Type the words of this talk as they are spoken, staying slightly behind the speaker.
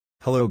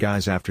Hello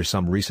guys, after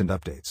some recent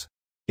updates.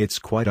 It's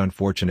quite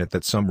unfortunate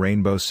that some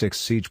Rainbow Six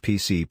Siege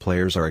PC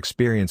players are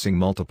experiencing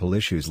multiple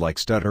issues like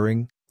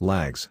stuttering,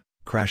 lags,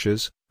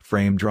 crashes,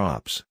 frame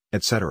drops,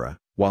 etc.,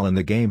 while in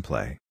the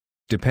gameplay.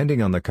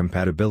 Depending on the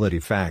compatibility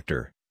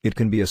factor, it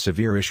can be a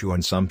severe issue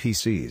on some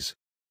PCs.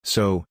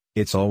 So,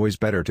 it's always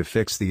better to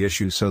fix the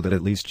issue so that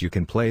at least you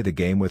can play the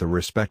game with a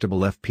respectable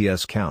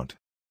FPS count.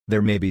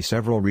 There may be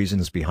several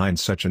reasons behind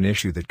such an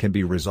issue that can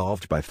be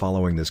resolved by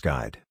following this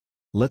guide.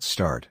 Let's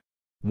start.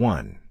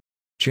 1.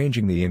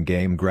 Changing the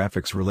in-game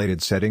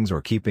graphics-related settings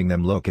or keeping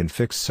them low can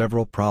fix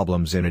several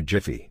problems in a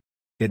jiffy.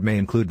 It may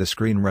include the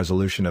screen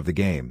resolution of the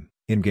game,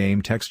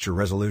 in-game texture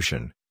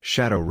resolution,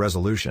 shadow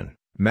resolution,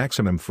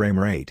 maximum frame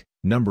rate,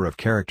 number of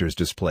characters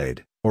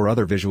displayed, or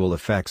other visual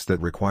effects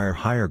that require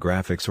higher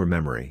graphics or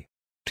memory.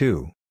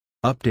 2.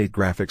 Update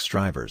graphics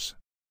drivers.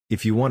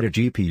 If you want a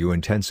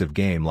GPU-intensive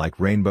game like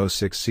Rainbow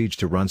Six Siege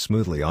to run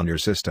smoothly on your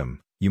system,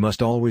 you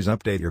must always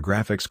update your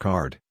graphics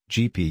card,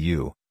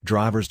 GPU,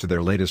 drivers to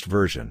their latest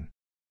version.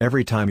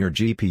 Every time your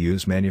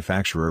GPU's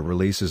manufacturer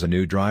releases a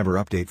new driver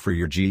update for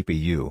your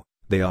GPU,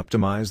 they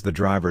optimize the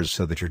drivers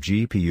so that your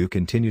GPU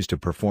continues to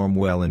perform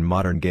well in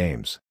modern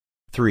games.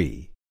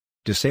 3.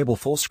 Disable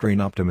full screen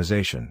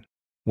optimization.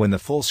 When the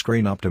full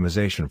screen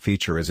optimization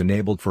feature is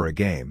enabled for a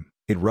game,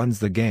 it runs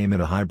the game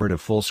in a hybrid of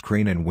full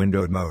screen and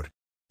windowed mode.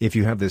 If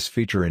you have this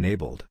feature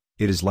enabled,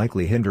 it is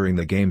likely hindering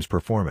the game's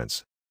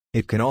performance.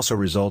 It can also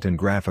result in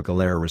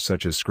graphical errors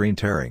such as screen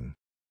tearing.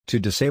 To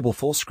disable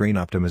full screen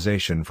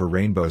optimization for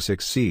Rainbow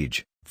Six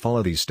Siege,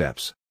 follow these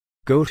steps.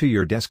 Go to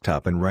your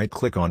desktop and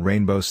right-click on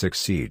Rainbow Six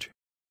Siege.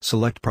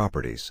 Select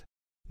Properties.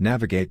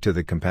 Navigate to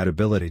the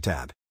Compatibility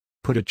tab.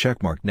 Put a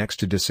checkmark next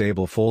to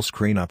Disable Full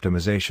Screen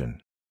Optimization.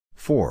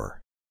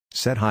 4.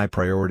 Set High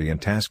Priority in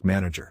Task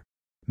Manager.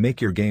 Make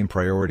your game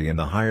priority in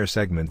the higher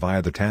segment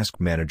via the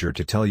Task Manager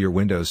to tell your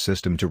Windows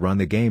system to run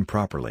the game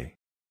properly.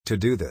 To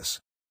do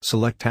this,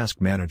 select Task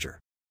Manager.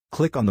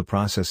 Click on the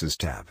Processes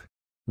tab.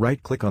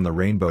 Right-click on the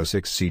Rainbow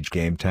Six Siege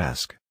game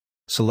task.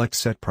 Select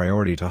Set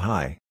Priority to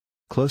High.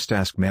 Close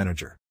Task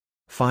Manager.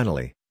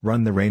 Finally,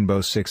 run the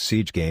Rainbow Six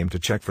Siege game to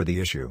check for the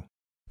issue.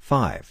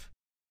 5.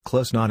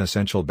 Close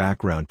non-essential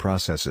background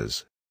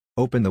processes.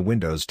 Open the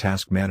Windows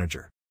Task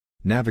Manager.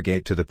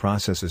 Navigate to the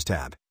Processes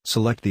tab,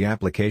 select the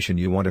application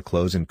you want to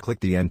close and click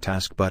the End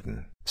Task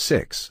button.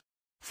 6.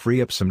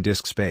 Free up some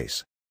disk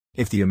space.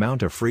 If the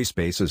amount of free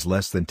space is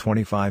less than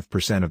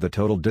 25% of the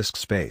total disk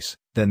space,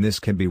 then this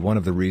can be one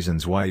of the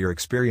reasons why you're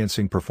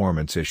experiencing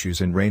performance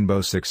issues in Rainbow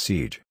Six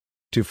Siege.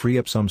 To free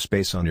up some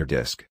space on your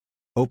disk,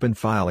 open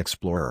File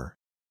Explorer.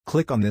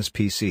 Click on this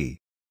PC.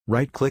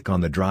 Right-click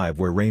on the drive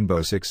where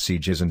Rainbow Six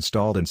Siege is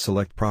installed and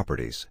select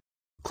Properties.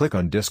 Click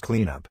on Disk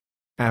Cleanup.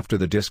 After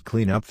the disk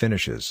cleanup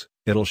finishes,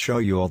 it'll show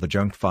you all the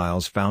junk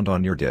files found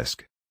on your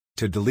disk.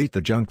 To delete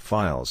the junk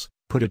files,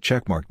 put a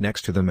checkmark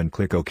next to them and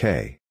click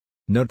OK.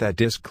 Note that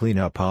disk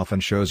cleanup often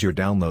shows your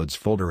downloads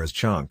folder as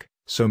junk,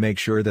 so make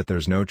sure that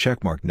there's no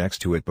checkmark next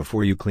to it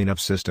before you clean up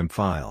system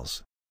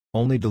files.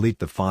 Only delete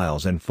the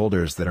files and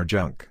folders that are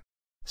junk.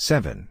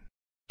 7.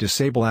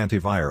 Disable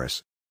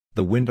antivirus.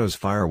 The Windows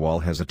firewall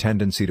has a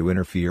tendency to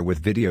interfere with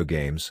video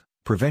games,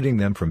 preventing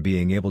them from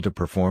being able to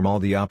perform all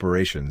the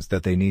operations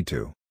that they need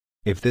to.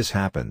 If this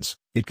happens,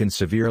 it can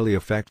severely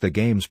affect the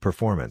game's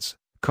performance,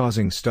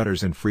 causing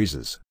stutters and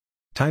freezes.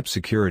 Type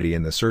security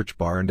in the search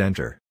bar and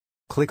enter.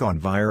 Click on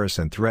Virus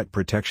and Threat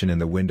Protection in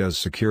the Windows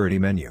Security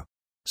menu.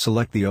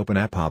 Select the Open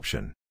App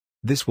option.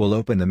 This will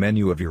open the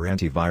menu of your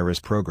antivirus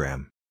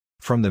program.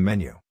 From the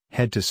menu,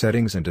 head to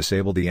Settings and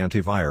disable the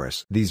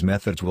antivirus. These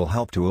methods will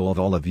help to solve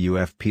all of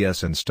your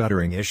FPS and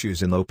stuttering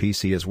issues in low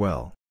PC as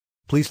well.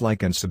 Please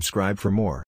like and subscribe for more.